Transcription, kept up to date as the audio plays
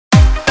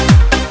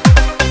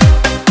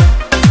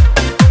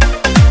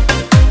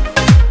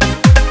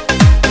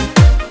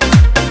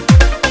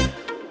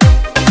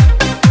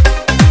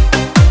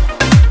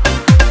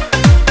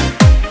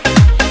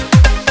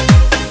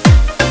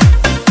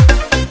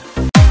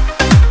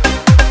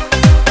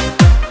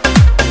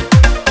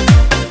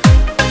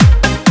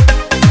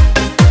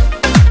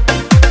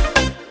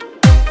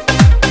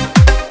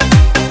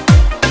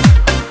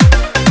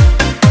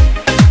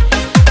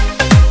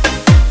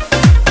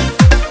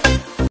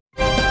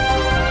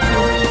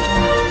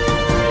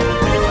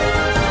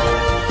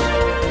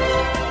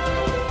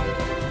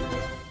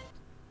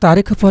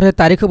तारीख पर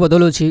तारीख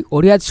बदलुची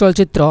ओडिया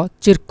चलचित्र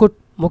चिरकुट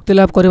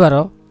मुक्तिलाभ कर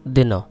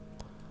दिन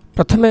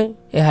प्रथमे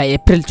यह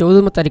एप्रिल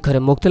 14 तारीख में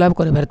मुक्तिलाभ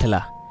कर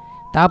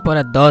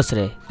 10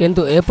 रे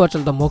किंतु ए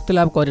पर्यंत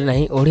मुक्तिलाभ करना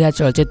ओडिया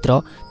चलचित्र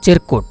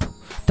चिरकुट।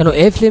 तेणु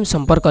ए फिल्म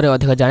संपर्क में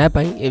अधिक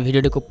जानापी ये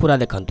भिडियो को पूरा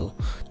देखूँ।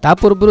 ता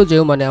पूर्व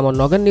जो मैंने आम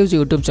नगन न्यूज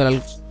यूट्यूब चैनल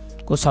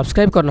को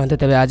सब्सक्राइब करना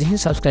तेज आज ही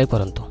सब्सक्राइब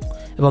करूँ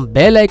एवं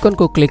बेल आइकन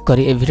को क्लिक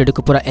कर भिडियो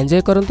को पूरा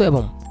एंजॉय करूँ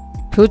एवं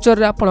फ्यूचर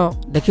रे आपण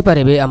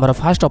देखिपारे आमर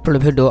फास्ट अपलोड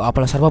वीडियो आप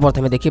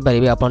सर्वप्रथम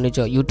देखिपारे आप निज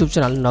यूट्यूब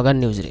चैनल नगन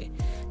न्यूज रे।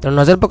 तेणु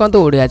नजर पकातु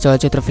ओडिया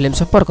चलचित्र फिल्म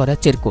संपर्क में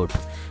चिरकुट।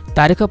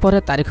 तारीख पर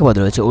तारीख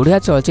बदलुची ओडिया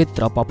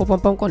चलचित्र पपु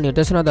पंपम को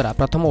निर्देशन द्वारा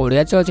प्रथम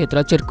ओडिया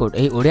चलचित्र चिरकुट।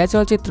 यही ओडिया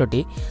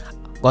चलचित्रटी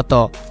गत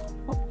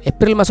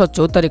एप्रिल मास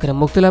 14 तारीख में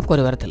मुक्तिलाभ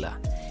कर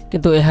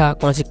किंतु यह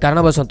कौन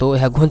कारणवशतु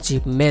यह घुंची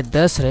मे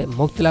 10 रे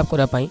मुक्तिलाभ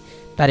करने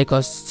तारीख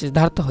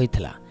सिद्धार्थ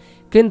होता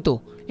किंतु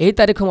यही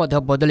तारीख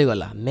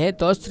बदलीगला मे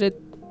 10 रे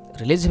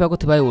रिलीज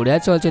होगा ओडिया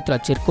चलचित्र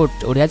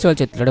चिरकुट ओडिया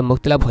चलचित्र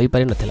मुक्तिलाभ हो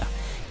पारि नथिला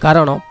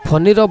कारण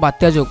फनीर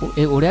बात्या जो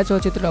ये ओडिया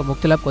चलचित्र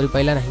मुक्तिलाभ कर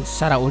पाइला नहीं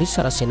सारा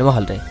ओडिशार सिनेमा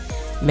हॉल रे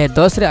मे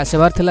 10 रे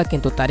आसबार थिला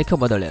किंतु तारीख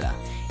बदलेला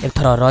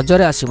एथर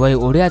रजरे आसीबो ये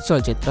ओडिया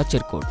चलचित्र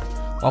चिरकुट।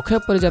 अक्षय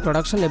परिजा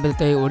प्रोडक्शन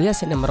निवेदित ये ओडिया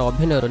सिनेमार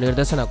अभिनय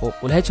निर्देशना को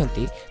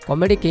उल्लाइछंती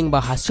कॉमेडी किंग बा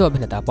हास्य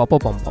अभिनेता पपु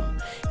पंपम।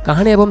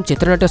 कहानी एवं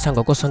चित्रनाट्य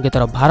सांग को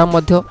संगीतर भार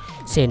मध्य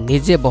से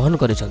निजे बहन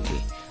करिसंती।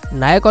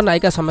 नायक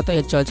नायिका समेत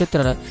यह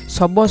चलचित्र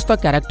समस्त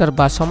क्यारेक्टर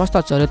बा समस्त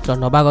चरित्र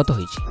नवागत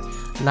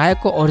होइछि।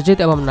 नायक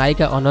अर्जित एवं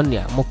नायिका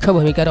अनन्या मुख्य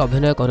भूमिका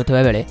अभिनय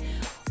करुवा बेले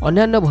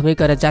अन्य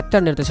भूमिका जात्रा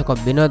निर्देशक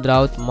विनोद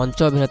राउत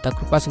मंच अभिनेता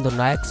कृपा सिंधु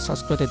नायक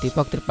संस्कृति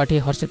दीपक त्रिपाठी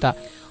हर्षिता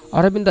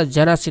अरविंद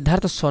जेना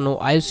सिद्धार्थ सोनू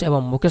आयुष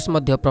एवं मुकेश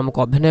मध्य प्रमुख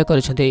अभिनय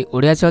करिसेंती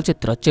ओडिया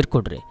चलचित्र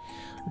चिरकुट रे।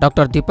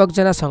 डॉक्टर दीपक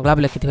जेना संलाप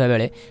लिखिथिबा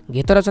बेले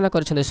गीत रचना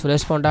करिसेंती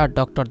सुरेश पंडा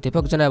डॉक्टर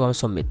दीपक जेना एवं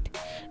सुमित।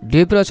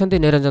 डीपी अछंती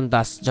निरंजन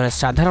दास जने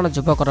साधारण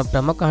युवकर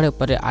प्रेम कहानी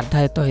उपर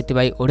आधारित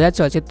होइतिबा ओडिया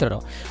चलचित्र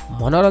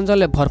मनोरंजन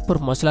ले भरपूर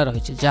मसला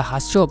रही जहाँ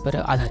हास्य उपर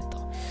आधारित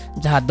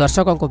जहाँ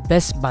दर्शकों को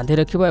बेस बांधि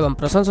रखिबो एवं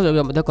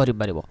प्रशंसयोग्य मध्य करि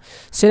परिबो।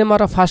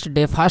 सिनेमार फास्ट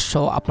डे फास्ट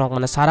शो आपण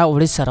माने सारा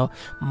ओडिशार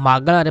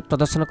मागणा रे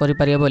प्रदर्शन करि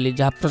परिबो बोली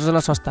जहाँ प्रयोजन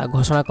संस्था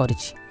घोषणा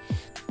करिछि।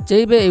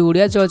 जेबे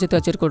ओडिया चलचित्र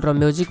चिरकुटर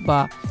म्यूजिक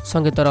बा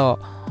संगीतर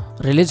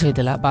रिलीज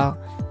होता बा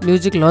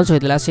म्यूजिक लॉन्च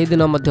होता से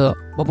दिन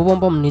पपु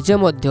पंपम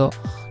निजे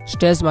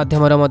स्टेज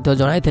माध्यम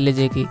जनाई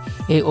जे कि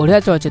ये ओडिया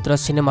चलचित्र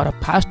सिनेमार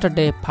फास्ट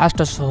डे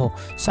फास्ट शो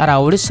सारा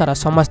ओडिशार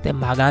समस्ते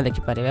मागणा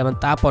देखिपारे एवं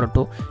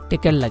तापरठू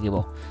टिकेट लगे।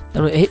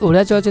 तेणु यही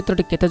ओडिया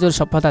चलचित्र केते जोर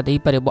सफलता दे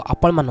पारे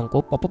आपण मानक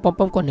पपु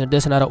पंपम को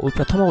निर्देशनार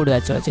प्रथम ओडिया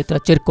चलचित्र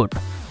चिरकुट।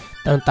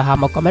 तेणु ताहा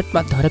आम कमेंट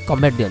माध्यम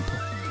कमेंट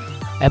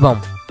दिंतु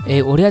एवं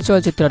यही ओडिया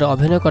चलचित्र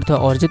अभिनय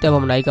करथिबा अर्जित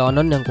एवं नायिका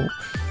अनन्या को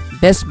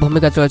बेस्ट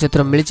भूमिका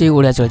चलचित्र मिली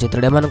ओडिया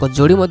चलचित्र एम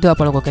जोड़ी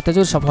आपको केते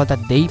जोर सफलता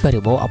दे पार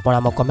आपण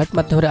आम कमेंट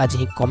माध्यम आज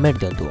ही कमेंट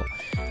दिंतु।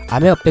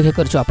 आम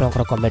अपेक्षा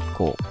कर कमेंट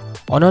को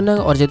अनन्या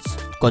अर्जित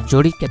को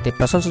जोड़ी केते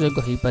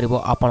प्रशंसयोग्य हो पार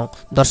आपण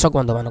दर्शक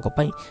बंधु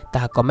मानी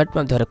कमेंट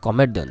माध्यम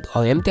कमेंट दिंतु।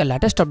 और एमती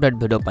लेटेस्ट अपडेट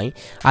वीडियो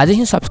आज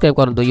ही सब्सक्राइब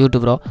करूँ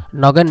यूट्यूब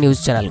नगन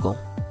न्यूज चैनल को।